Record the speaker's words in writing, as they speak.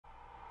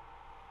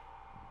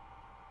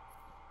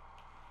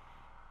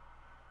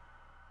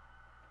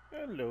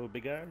Hello,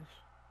 big eyes.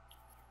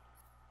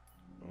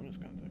 Bonus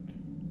contact.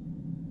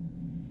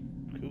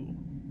 Cool.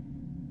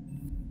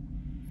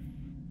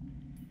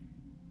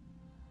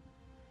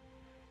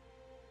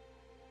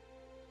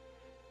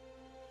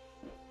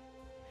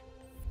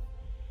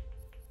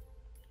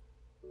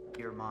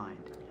 Your mind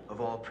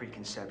of all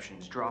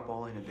preconceptions, drop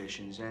all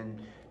inhibitions, and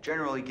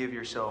generally give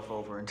yourself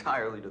over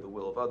entirely to the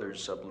will of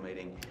others,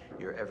 sublimating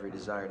your every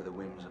desire to the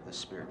whims of the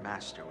spirit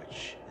master,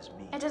 which is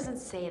me. It doesn't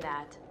say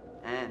that.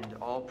 And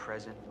all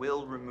present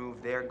will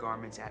remove their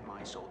garments at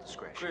my sole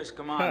discretion. Chris,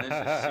 come on,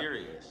 this is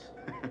serious.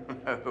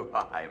 Oh,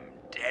 I'm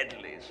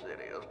deadly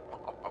serious.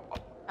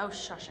 Oh,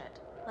 shush it.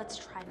 Let's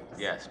try this.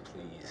 Yes,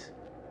 please.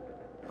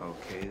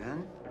 Okay,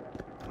 then.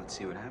 Let's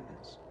see what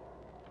happens.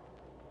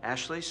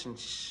 Ashley,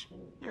 since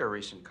you're a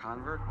recent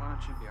convert, why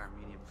don't you be our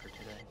medium for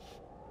today?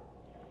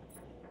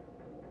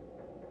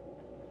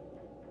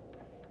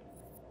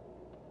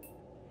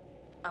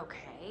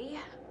 Okay.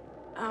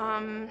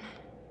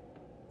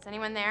 Is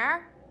anyone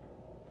there?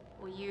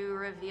 Will you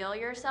reveal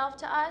yourself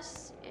to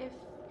us if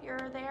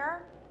you're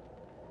there?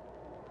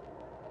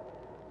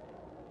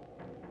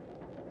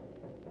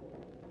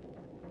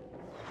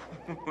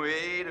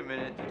 Wait a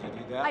minute. Did you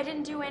do that? I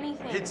didn't do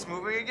anything. It's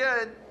moving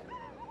again.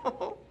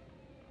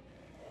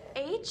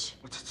 H?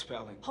 What's it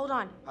spelling? Hold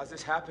on. How's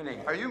this happening?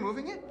 Are you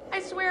moving it?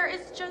 I swear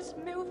it's just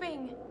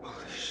moving.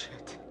 Holy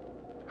shit.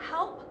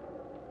 Help?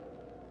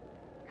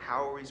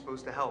 How are we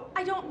supposed to help?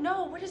 I don't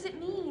know. What does it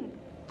mean?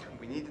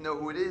 We need to know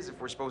who it is if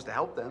we're supposed to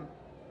help them.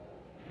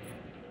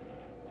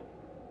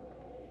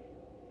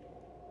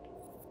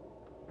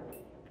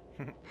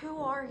 Who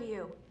are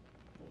you?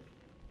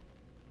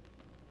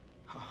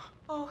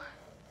 Oh,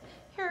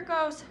 here it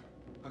goes.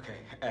 Okay,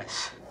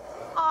 S.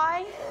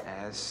 I,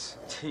 S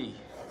T.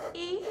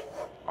 E,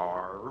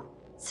 R.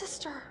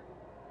 sister.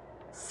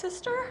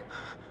 Sister?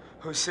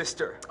 Whose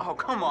sister? Oh,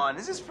 come on.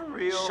 Is this for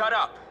real? Shut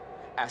up.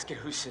 Ask it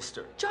whose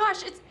sister.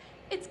 Josh,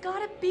 it's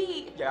gotta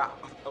be. Yeah,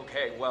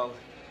 okay, well,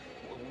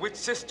 which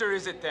sister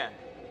is it then?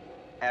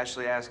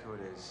 Ashley, ask who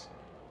it is.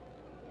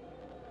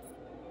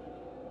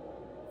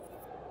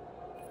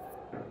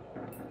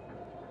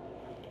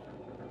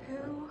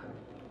 Who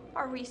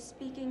are we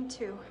speaking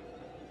to?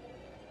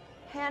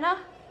 Hannah?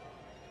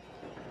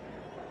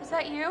 Is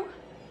that you?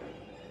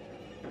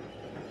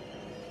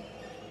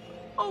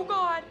 Oh,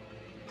 God.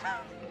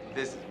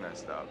 This is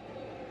messed up.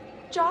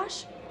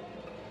 Josh?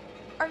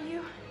 Are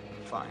you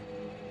Fine.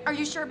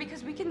 sure?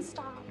 Because we can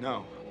stop.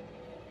 No.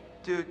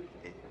 Dude,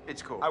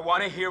 it's cool. I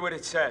want to hear what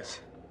it says.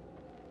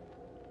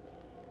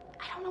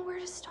 I don't know where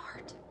to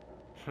start.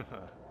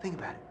 Think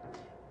about it.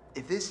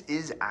 If this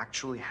is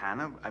actually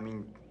Hannah, I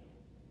mean,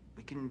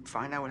 we can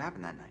find out what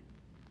happened that night.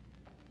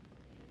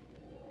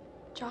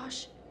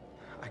 Josh?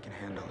 I can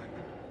handle it.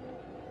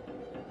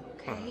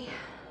 Okay.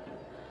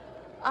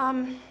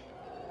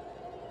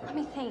 Let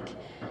me think.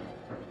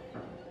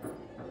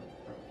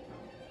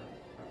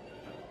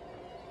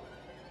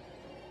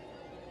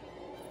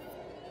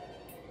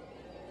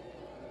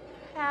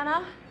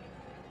 Hannah,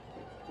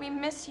 we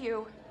miss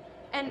you,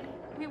 and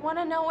we want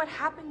to know what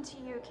happened to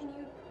you. Can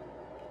you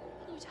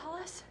tell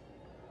us?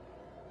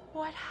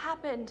 What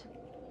happened?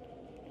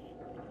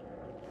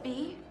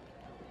 B?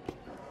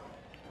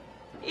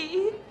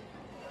 E?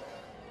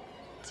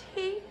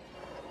 T?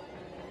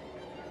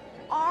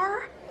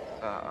 R?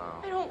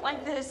 Uh-oh. I don't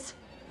like this.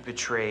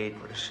 Betrayed.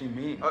 What does she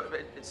mean?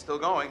 It's still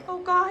going. Oh,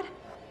 God.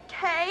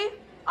 K?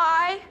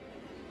 I?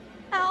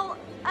 L?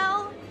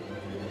 L?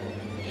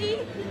 E?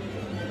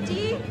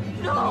 D?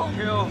 No!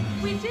 Kill.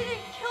 We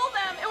didn't kill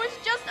them. It was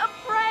just a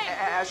prank.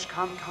 Ash,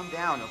 calm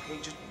down, okay?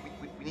 Just,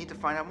 we need to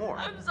find out more.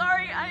 I'm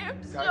sorry. I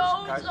am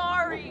Guys,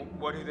 sorry.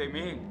 What do they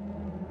mean?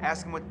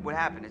 Ask them what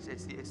happened.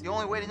 It's the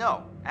only way to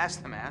know.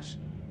 Ask them, Ash.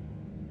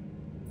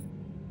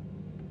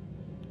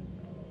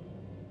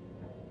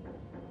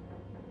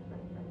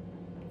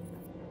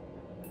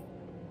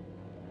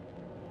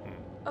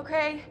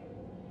 Okay.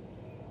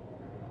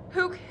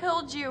 Who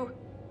killed you?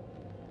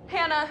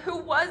 Hannah, who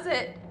was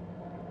it?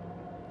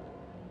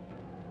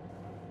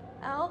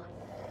 L?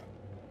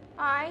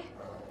 I?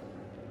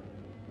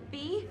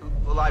 B?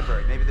 The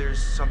library. Maybe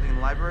there's something in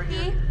the library E?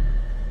 here?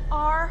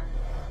 R?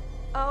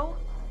 O?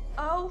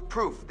 O?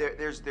 Proof.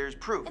 There's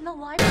proof. In the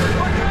library?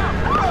 Oh,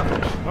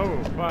 no!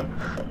 Oh, fuck.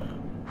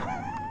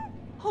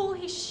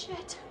 Holy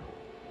shit.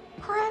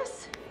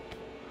 Chris?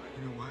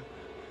 You know what?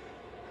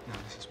 No,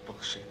 this is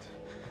bullshit.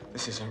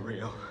 This isn't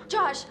real.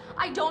 Josh,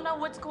 I don't know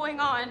what's going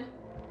on.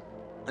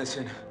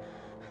 Listen,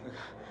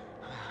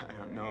 I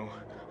don't know.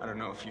 I don't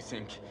know if you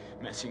think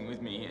messing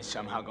with me is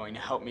somehow going to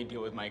help me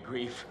deal with my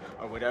grief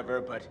or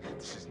whatever, but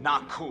this is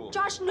not cool.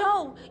 Josh,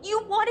 no!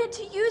 You wanted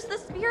to use the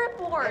spirit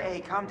board! Hey,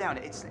 calm down.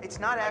 It's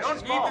not I Ash's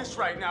don't fault. need this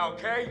right now,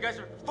 okay? You guys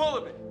are full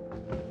of it.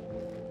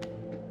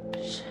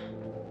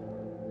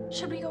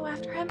 Should we go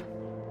after him?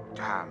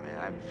 Ah,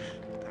 man.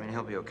 I mean,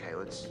 he'll be okay.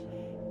 Let's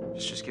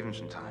just give him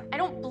some time. I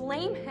don't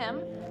blame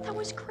him. That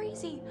was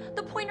crazy.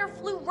 The pointer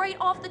flew right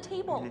off the I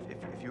table. mean, if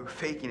you were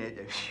faking it,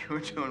 you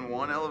were doing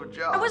one hell of a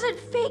job. I wasn't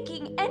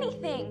faking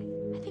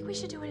anything. I think we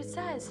should do what it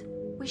says.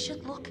 We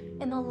should look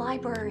in the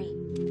library.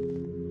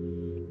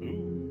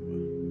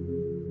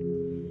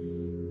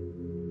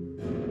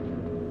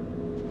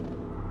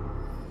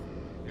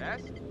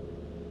 Jess?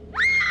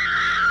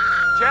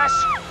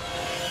 Jess!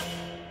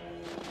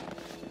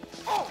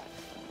 Oh!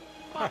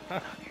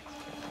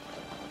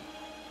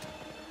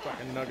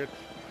 Fucking nuggets.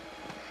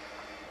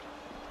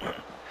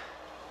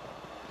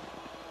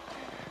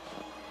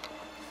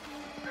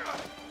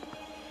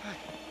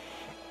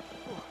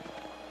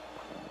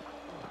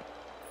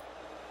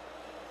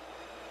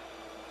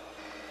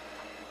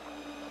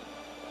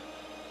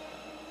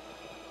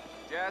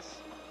 Jess,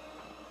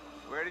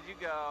 where did you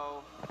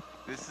go?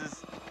 This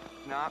is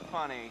not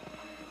funny.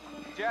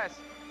 Jess!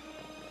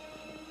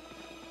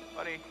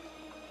 Buddy,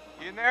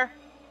 you in there?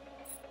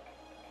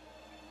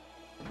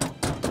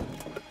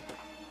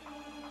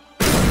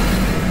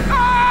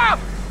 Ah!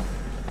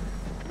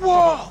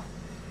 Whoa!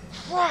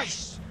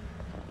 Christ!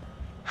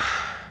 I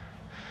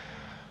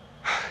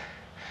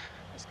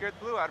scared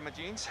the blue out of my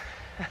jeans.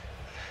 What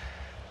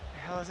the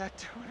hell is that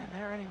doing in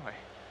there anyway?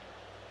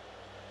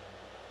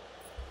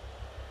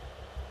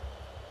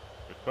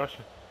 Good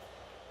question.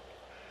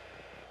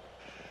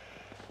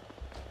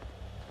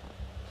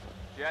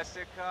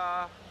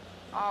 Jessica,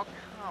 oh,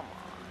 come on.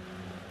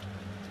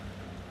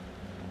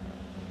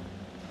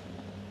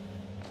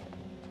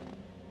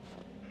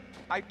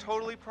 I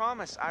totally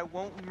promise I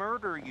won't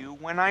murder you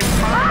when I'm... Oh!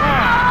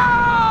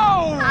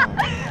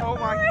 Oh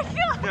my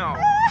God, no.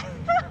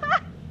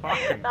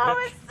 Fucking That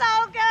was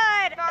so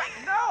good!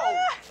 No!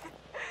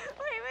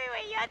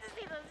 Wait, you have to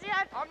see this. You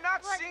have to... I'm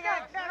not Look, seeing no,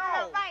 it.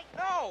 no, Mike.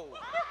 No.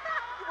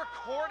 You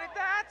recorded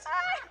that?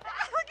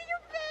 Look at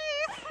your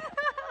face!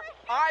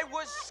 I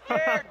was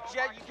scared,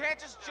 Jet. You can't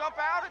just jump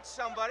out at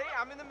somebody.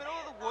 I'm in the middle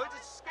of the woods.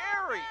 It's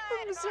scary.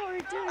 I'm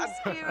sorry to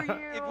scare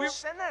you. If we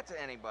send that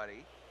to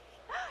anybody,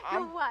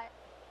 You're I'm what?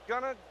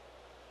 gonna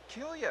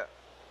kill you.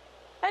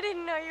 I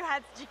didn't know you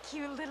had such a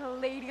cute little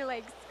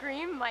ladylike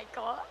scream,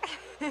 Michael.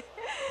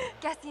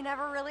 Guess you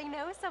never really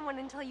know someone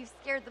until you've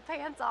scared the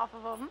pants off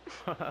of them.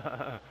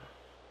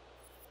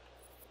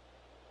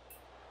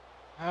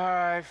 All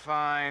right,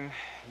 fine.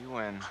 You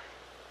win.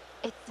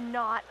 It's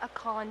not a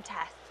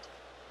contest.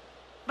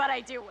 But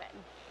I do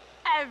win.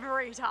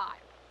 Every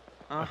time.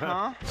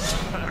 Uh-huh.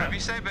 Whatever you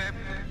say, babe.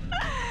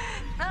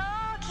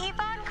 Oh, keep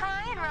on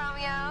crying,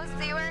 Romeo.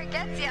 See where it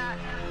gets ya.